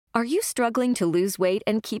Are you struggling to lose weight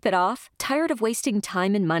and keep it off? Tired of wasting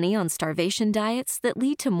time and money on starvation diets that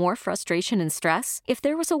lead to more frustration and stress? If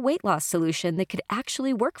there was a weight loss solution that could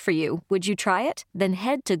actually work for you, would you try it? Then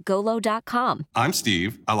head to Golo.com. I'm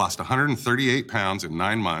Steve. I lost 138 pounds in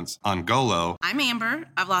 9 months on Golo. I'm Amber.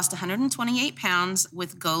 I've lost 128 pounds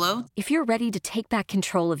with Golo. If you're ready to take back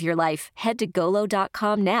control of your life, head to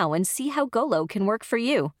Golo.com now and see how Golo can work for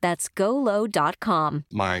you. That's Golo.com.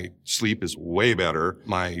 My sleep is way better.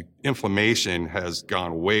 My inflammation has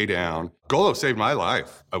gone way down. Golo saved my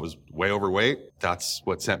life. I was way overweight. That's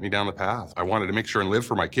what sent me down the path. I wanted to make sure and live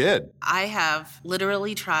for my kid. I have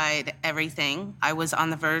literally tried everything. I was on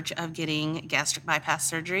the verge of getting gastric bypass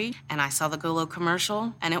surgery, and I saw the Golo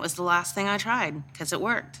commercial, and it was the last thing I tried because it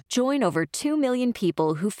worked. Join over 2 million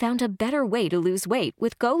people who found a better way to lose weight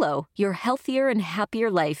with Golo. Your healthier and happier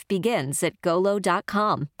life begins at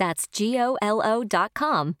Golo.com. That's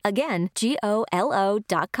Golo.com. Again,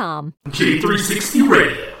 Golo.com. J360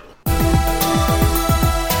 Radio.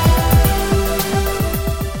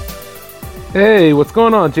 Hey, what's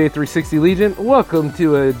going on, J360 Legion? Welcome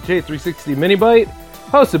to a J360 Mini Bite,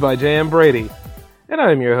 hosted by J.M. Brady. And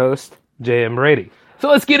I'm your host, J.M. Brady. So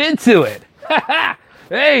let's get into it.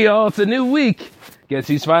 Hey, y'all, it's a new week. Guess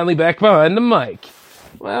who's finally back behind the mic?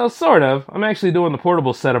 Well, sort of. I'm actually doing the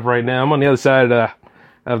portable setup right now. I'm on the other side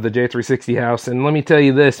of the J360 house, and let me tell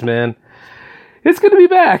you this, man. It's good to be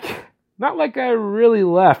back. Not like I really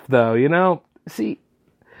left, though, you know? See,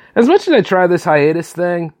 as much as I try this hiatus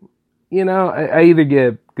thing, you know, I either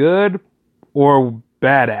get good or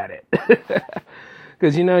bad at it.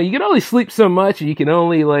 Because, you know, you can only sleep so much, and you can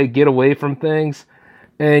only, like, get away from things.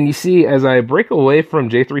 And you see, as I break away from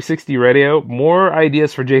J360 Radio, more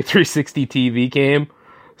ideas for J360 TV came.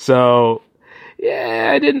 So,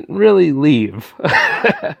 yeah, I didn't really leave.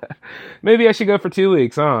 Maybe I should go for 2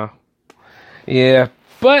 weeks, huh? Yeah.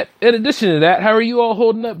 But, in addition to that, how are you all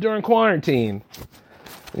holding up during quarantine?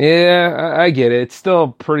 Yeah, I get it. It's still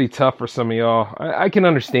pretty tough for some of y'all. I can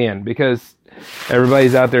understand, because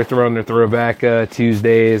everybody's out there throwing their throwback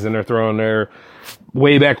Tuesdays, and they're throwing their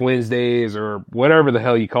way back Wednesdays, or whatever the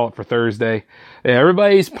hell you call it for Thursday. Yeah,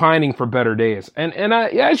 everybody's pining for better days. And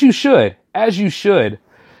as you should,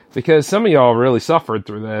 because some of y'all really suffered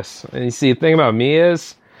through this. And you see, the thing about me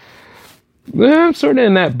is, I'm sort of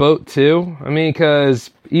in that boat too. I mean, because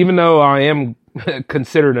even though I am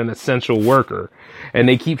considered an essential worker, and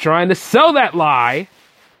they keep trying to sell that lie,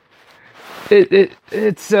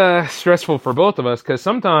 it's stressful for both of us, because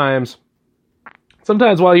sometimes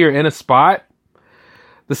while you're in a spot,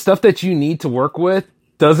 the stuff that you need to work with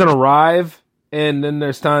doesn't arrive, and then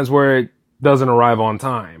there's times where it doesn't arrive on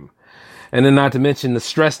time. And then not to mention the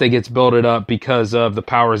stress that gets built up because of the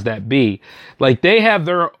powers that be. Like, they have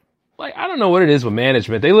their, like, I don't know what it is with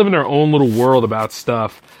management. They live in their own little world about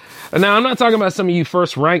stuff. And now, I'm not talking about some of you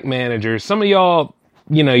first-rank managers. Some of y'all,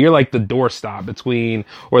 you know, you're like the doorstop between,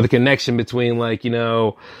 or the connection between, like, you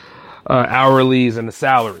know, hourlies and the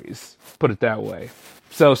salaries. Put it that way.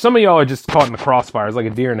 So some of y'all are just caught in the crossfires, like a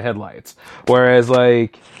deer in the headlights. Whereas,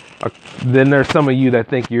 like, then there's some of you that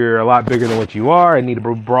think you're a lot bigger than what you are and need to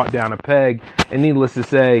be brought down a peg. And needless to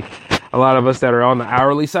say, a lot of us that are on the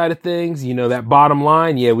hourly side of things, you know, that bottom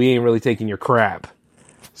line, yeah, we ain't really taking your crap.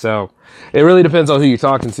 So it really depends on who you're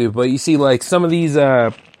talking to. But you see, like, some of these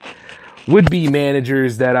would-be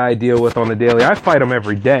managers that I deal with on the daily, I fight them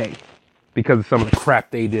every day because of some of the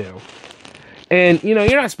crap they do. And, you know,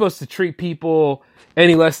 you're not supposed to treat people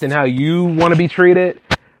any less than how you want to be treated.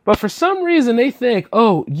 But for some reason, they think,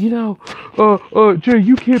 oh, you know, Jay,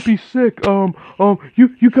 you can't be sick.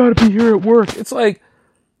 You gotta be here at work. It's like,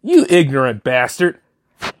 you ignorant bastard.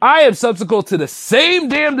 I am subsequent to the same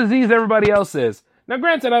damn disease everybody else is. Now,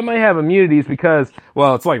 granted, I might have immunities because,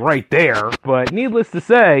 well, it's like right there. But needless to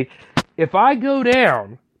say, if I go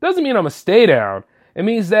down, doesn't mean I'm gonna stay down. It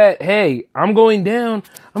means that, hey, I'm going down.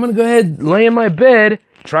 I'm gonna go ahead and lay in my bed,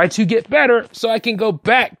 try to get better so I can go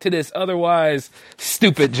back to this otherwise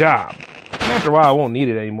stupid job. And after a while, I won't need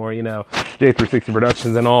it anymore, you know, J360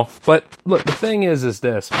 Productions and all. But look, the thing is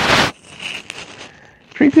this.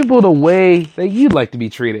 Treat people the way that you'd like to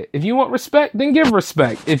be treated. If you want respect, then give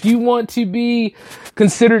respect. If you want to be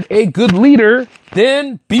considered a good leader,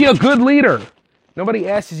 then be a good leader. Nobody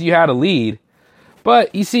asks you how to lead.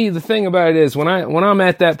 But you see, the thing about it is, when I'm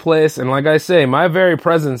at that place, and like I say, my very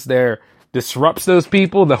presence there disrupts those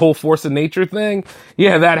people, the whole force of nature thing,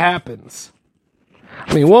 yeah, that happens.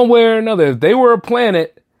 I mean, one way or another, if they were a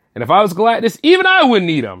planet, and if I was Galactus, even I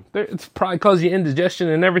wouldn't eat them. It's probably cause you indigestion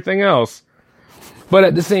and everything else. But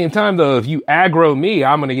at the same time, though, if you aggro me,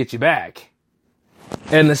 I'm going to get you back.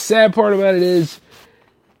 And the sad part about it is,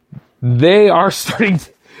 they are starting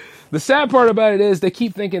to, the sad part about it is they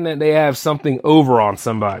keep thinking that they have something over on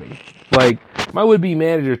somebody. Like, my would-be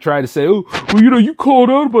manager tried to say, oh, well, you called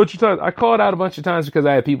out a bunch of times. I called out a bunch of times because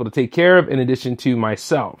I had people to take care of in addition to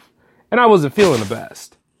myself. And I wasn't feeling the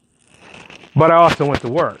best. But I also went to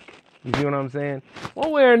work. You see what I'm saying?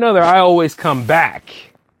 One way or another, I always come back.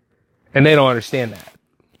 And they don't understand that.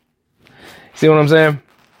 See what I'm saying?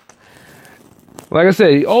 Like I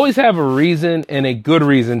said, you always have a reason and a good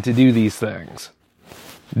reason to do these things.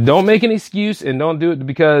 Don't make an excuse and don't do it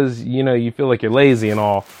because, you feel like you're lazy and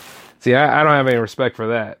all. See, I don't have any respect for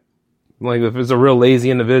that. Like, if it's a real lazy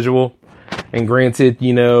individual, and granted,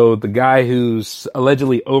 the guy who's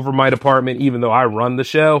allegedly over my department, even though I run the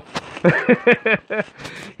show,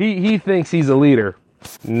 he thinks he's a leader.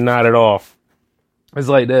 Not at all. It's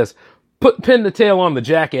like this. Pin the tail on the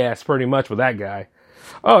jackass pretty much with that guy.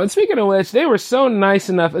 Oh, and speaking of which, they were so nice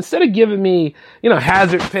enough, instead of giving me,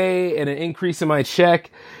 hazard pay and an increase in my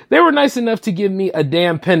check, they were nice enough to give me a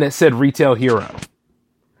damn pin that said Retail Hero.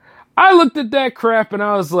 I looked at that crap and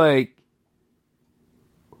I was like,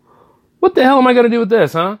 what the hell am I going to do with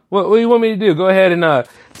this, huh? What do you want me to do? Go ahead and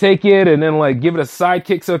take it and then give it a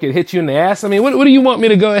sidekick so it can hit you in the ass? I mean, what do you want me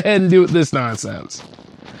to go ahead and do with this nonsense?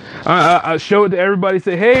 I show it to everybody,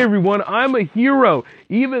 say, hey, everyone, I'm a hero,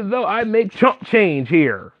 even though I make chump change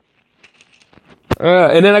here.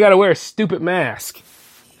 And then I got to wear a stupid mask.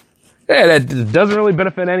 Yeah, that doesn't really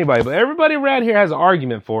benefit anybody, but everybody around here has an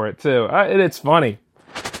argument for it, too. And it's funny.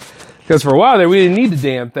 Because for a while there, we didn't need the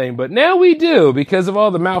damn thing, but now we do because of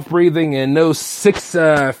all the mouth breathing and no 6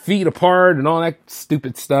 feet apart and all that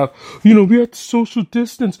stupid stuff. We have to social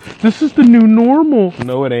distance. This is the new normal.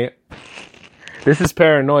 No, it ain't. This is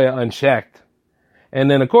paranoia unchecked. And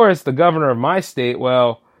then, of course, the governor of my state,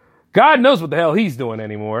 well, God knows what the hell he's doing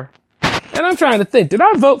anymore. And I'm trying to think, did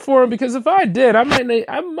I vote for him? Because if I did, I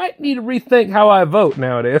might need to rethink how I vote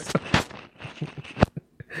nowadays.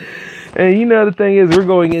 And the thing is, we're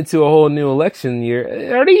going into a whole new election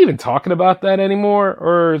year. Are they even talking about that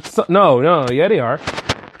anymore? No, yeah, they are.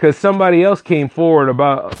 Because somebody else came forward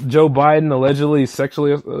about Joe Biden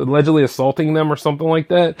allegedly assaulting them or something like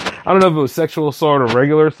that. I don't know if it was sexual assault or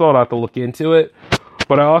regular assault. I have to look into it.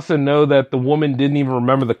 But I also know that the woman didn't even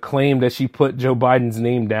remember the claim that she put Joe Biden's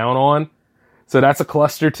name down on. So that's a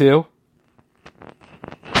cluster too.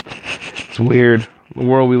 It's weird. The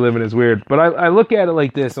world we live in is weird. But I look at it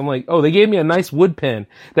like this. I'm like, oh, they gave me a nice wood pen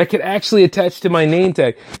that could actually attach to my name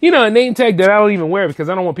tag. A name tag that I don't even wear because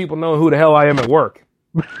I don't want people knowing who the hell I am at work.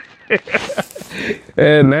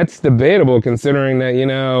 And that's debatable considering that,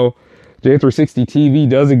 J360 TV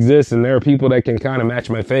does exist and there are people that can kind of match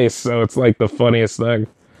my face. So it's like the funniest thing.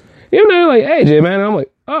 They're like, hey, J-Man. And I'm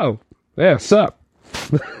like, oh, yeah, sup.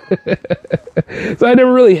 So I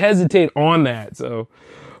never really hesitate on that.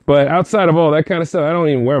 But outside of all that kind of stuff, I don't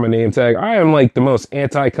even wear my name tag. I am like the most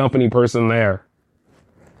anti-company person there.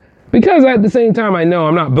 Because at the same time, I know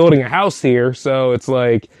I'm not building a house here. So it's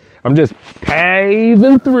like, I'm just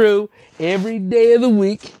paving through every day of the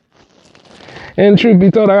week. And truth be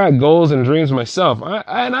told, I got goals and dreams myself.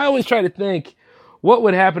 And I always try to think, what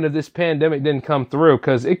would happen if this pandemic didn't come through?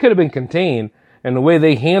 Because it could have been contained. And the way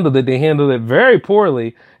they handled it very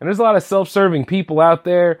poorly. And there's a lot of self-serving people out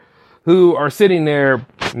there who are sitting there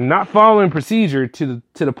not following procedure to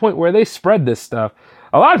the point where they spread this stuff.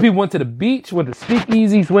 A lot of people went to the beach, went to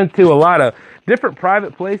speakeasies, went to a lot of different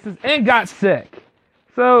private places, and got sick.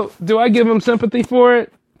 So, do I give them sympathy for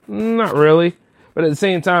it? Not really. But at the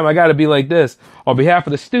same time, I gotta be like this. On behalf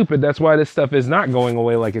of the stupid, that's why this stuff is not going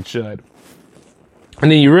away like it should.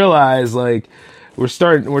 And then you realize,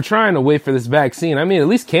 we're trying to wait for this vaccine. I mean, at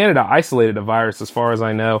least Canada isolated the virus as far as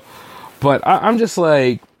I know. But I'm just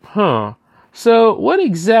like, huh. So what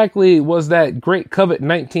exactly was that great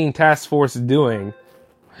COVID-19 task force doing?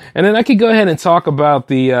 And then I could go ahead and talk about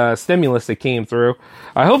the stimulus that came through.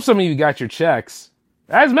 I hope some of you got your checks.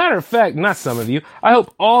 As a matter of fact, not some of you. I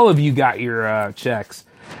hope all of you got your checks.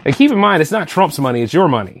 And keep in mind, it's not Trump's money, it's your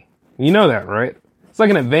money. You know that, right? It's like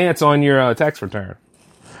an advance on your tax return.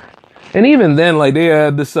 And even then, they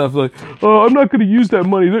had this stuff like, oh, I'm not going to use that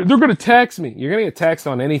money. They're going to tax me. You're going to get taxed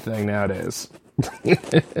on anything nowadays.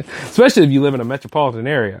 Especially if you live in a metropolitan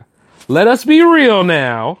area. Let us be real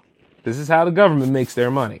now. This is how the government makes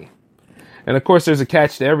their money. And of course, there's a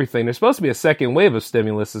catch to everything. There's supposed to be a second wave of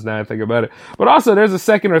stimulus, now I think about it. But also, there's a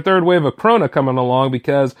second or third wave of Corona coming along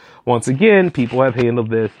because, once again, people have handled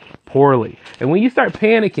this poorly. And when you start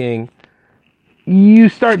panicking, you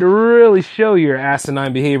start to really show your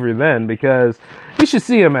asinine behavior then, because you should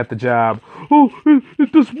see them at the job. Oh,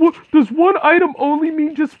 does one item only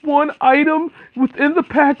mean just one item within the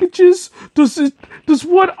packages? Does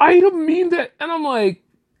one item mean that? And I'm like,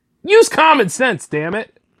 Use common sense, damn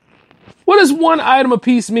it. What does one item a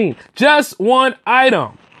piece mean? Just one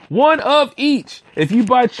item. One of each. If you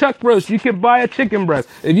buy chuck roast, you can buy a chicken breast.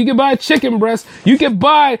 If you can buy a chicken breast, you can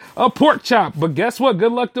buy a pork chop. But guess what?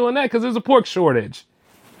 Good luck doing that because there's a pork shortage.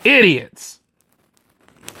 Idiots.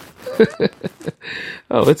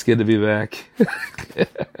 Oh, it's good to be back.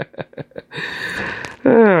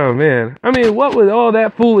 Oh, man. I mean, what with all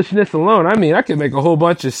that foolishness alone? I mean, I could make a whole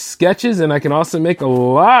bunch of sketches and I can also make a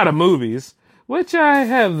lot of movies, which I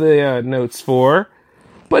have the notes for.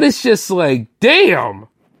 But it's just like, damn.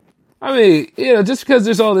 I mean, just because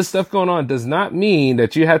there's all this stuff going on does not mean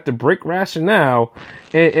that you have to break rationale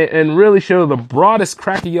and really show the broadest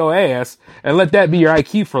crack of your ass and let that be your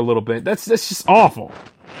IQ for a little bit. That's just awful.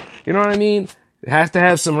 You know what I mean? It has to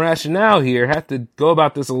have some rationale here. Have to go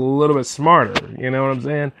about this a little bit smarter. You know what I'm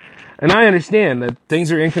saying? And I understand that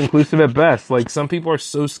things are inconclusive at best. Like, some people are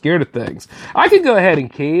so scared of things. I could go ahead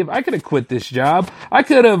and cave. I could have quit this job. I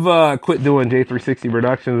could have quit doing J360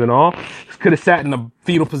 productions and all. Could have sat in the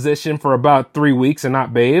fetal position for about 3 weeks and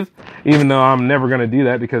not bathe. Even though I'm never going to do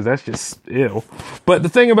that because that's just ew. But the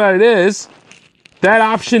thing about it is, that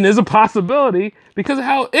option is a possibility because of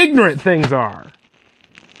how ignorant things are.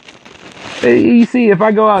 You see, if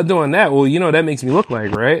I go out doing that, well, that makes me look like,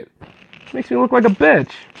 right? Makes me look like a bitch.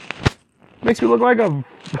 Makes me look like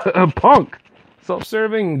a punk.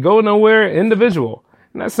 Self-serving, go nowhere individual.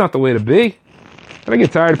 And that's not the way to be. And I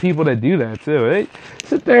get tired of people that do that, too. They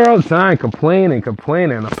sit there all the time complaining,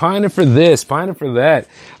 pining for this, pining for that.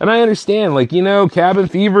 And I understand, cabin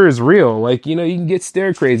fever is real. You can get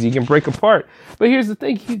stir crazy, you can break apart. But here's the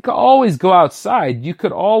thing, you could always go outside. You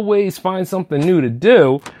could always find something new to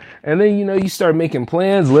do. And then, you start making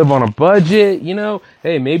plans, live on a budget,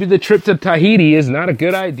 hey, maybe the trip to Tahiti is not a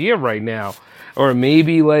good idea right now. Or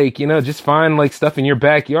maybe, just find, stuff in your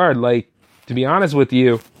backyard. To be honest with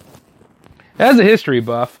you, as a history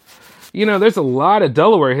buff, there's a lot of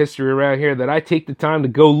Delaware history around here that I take the time to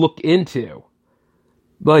go look into.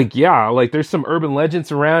 There's some urban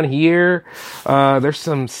legends around here. There's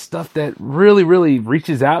some stuff that really, really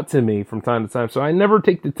reaches out to me from time to time. So I never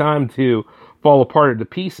take the time to fall apart into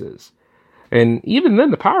pieces. And even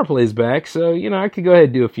then, the power play's back. So, I could go ahead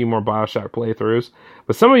and do a few more BioShock playthroughs.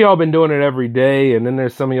 But some of y'all have been doing it every day. And then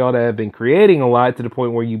there's some of y'all that have been creating a lot to the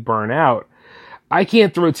point where you burn out. I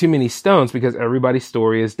can't throw too many stones because everybody's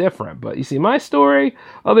story is different. But you see, my story,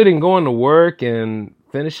 other than going to work and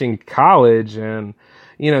finishing college and,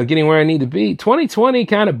 getting where I need to be, 2020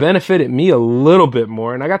 kind of benefited me a little bit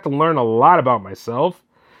more. And I got to learn a lot about myself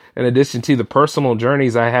in addition to the personal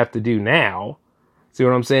journeys I have to do now. See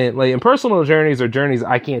what I'm saying? And personal journeys are journeys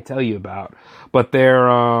I can't tell you about, but they're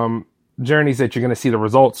journeys that you're going to see the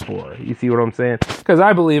results for. You see what I'm saying? Because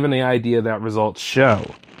I believe in the idea that results show.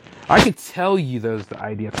 I could tell you those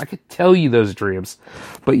ideas. I could tell you those dreams.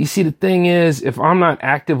 But you see, the thing is, if I'm not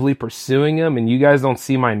actively pursuing them and you guys don't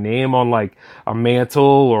see my name on a mantle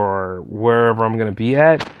or wherever I'm going to be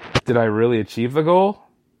at, did I really achieve the goal?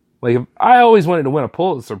 If I always wanted to win a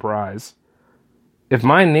Pulitzer Prize. If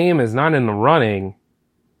my name is not in the running,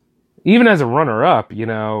 even as a runner-up,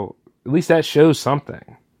 at least that shows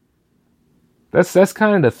something. That's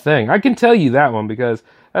kind of the thing. I can tell you that one because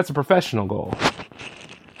that's a professional goal.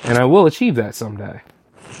 And I will achieve that someday.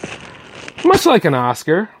 Much like an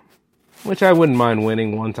Oscar, which I wouldn't mind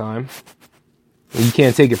winning one time. You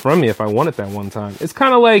can't take it from me if I won it that one time. It's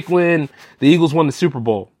kind of like when the Eagles won the Super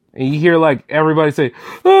Bowl. And you hear everybody say,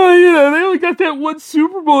 oh yeah, they only got that one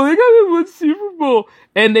Super Bowl. They got that one Super Bowl.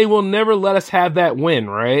 And they will never let us have that win,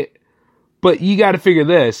 right? But you got to figure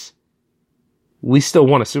this. We still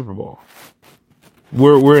won a Super Bowl.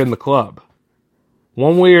 We're in the club.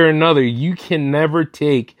 One way or another, you can never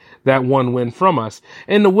take that one win from us.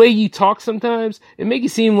 And the way you talk sometimes, it makes it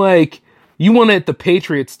seem like you wanted the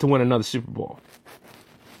Patriots to win another Super Bowl.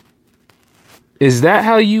 Is that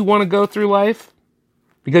how you want to go through life?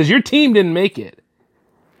 Because your team didn't make it.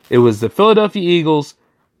 It was the Philadelphia Eagles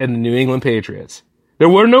and the New England Patriots. There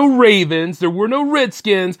were no Ravens, there were no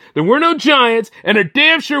Redskins, there were no Giants, and there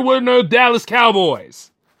damn sure were no Dallas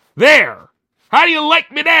Cowboys. There! How do you like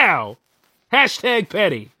me now? Hashtag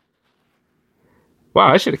petty. Wow,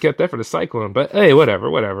 I should have kept that for the Cyclone, but hey,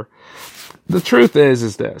 whatever. The truth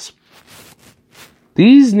is this.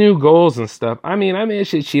 These new goals and stuff, I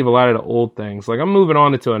managed to achieve a lot of the old things. I'm moving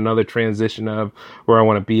on into another transition of where I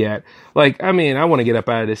want to be at. I want to get up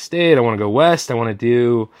out of this state. I want to go west. I want to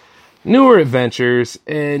do newer adventures.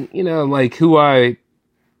 And, who I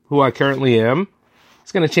currently am,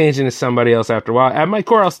 it's going to change into somebody else after a while. At my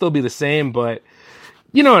core, I'll still be the same, but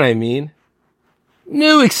you know what I mean.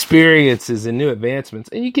 New experiences and new advancements.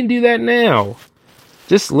 And you can do that now.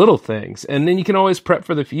 Just little things. And then you can always prep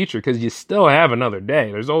for the future because you still have another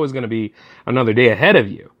day. There's always going to be another day ahead of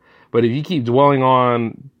you. But if you keep dwelling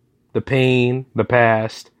on the pain, the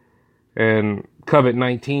past, and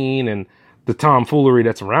COVID-19 and the tomfoolery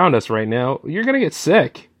that's around us right now, you're going to get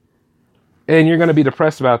sick. And you're going to be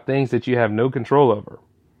depressed about things that you have no control over,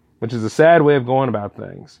 which is a sad way of going about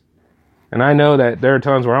things. And I know that there are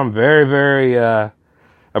times where I'm very, very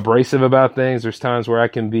abrasive about things. There's times where I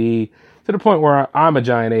can be to the point where I'm a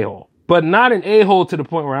giant a-hole. But not an a-hole to the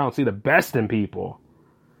point where I don't see the best in people.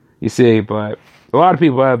 You see, but a lot of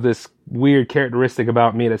people have this weird characteristic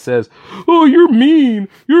about me that says, "Oh, you're mean.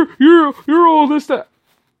 You're all this stuff."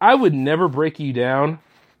 I would never break you down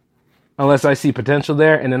unless I see potential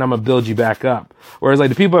there, and then I'm gonna build you back up. Whereas like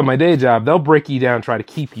the people at my day job, they'll break you down, try to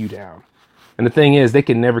keep you down. And the thing is, they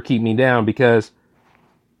can never keep me down because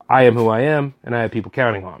I am who I am, and I have people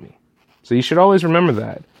counting on me. So you should always remember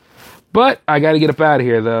that. But I got to get up out of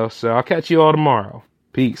here, though, so I'll catch you all tomorrow.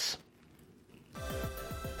 Peace.